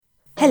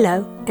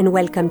Hello and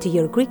welcome to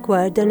Your Greek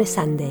Word on a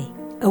Sunday,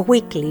 a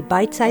weekly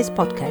bite-sized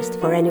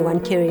podcast for anyone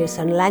curious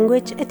on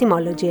language,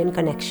 etymology and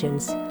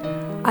connections.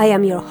 I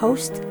am your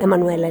host,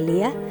 Emanuela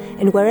Lia,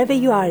 and wherever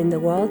you are in the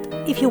world,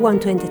 if you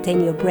want to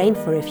entertain your brain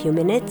for a few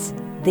minutes,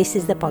 this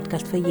is the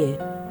podcast for you.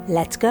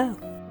 Let's go!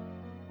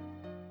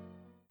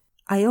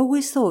 I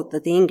always thought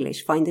that the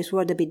English find this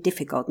word a bit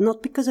difficult,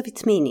 not because of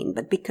its meaning,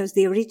 but because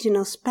the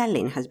original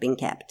spelling has been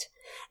kept,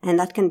 and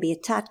that can be a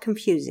tad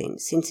confusing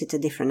since it's a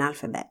different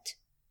alphabet.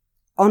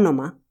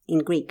 Onoma in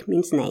Greek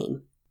means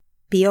name.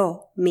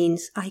 Pio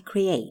means I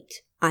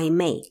create, I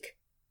make.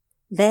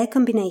 Their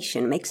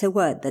combination makes a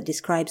word that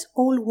describes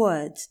all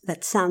words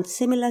that sound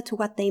similar to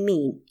what they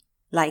mean,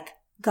 like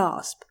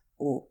gasp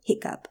or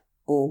hiccup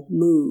or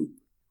moo,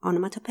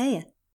 onomatopoeia.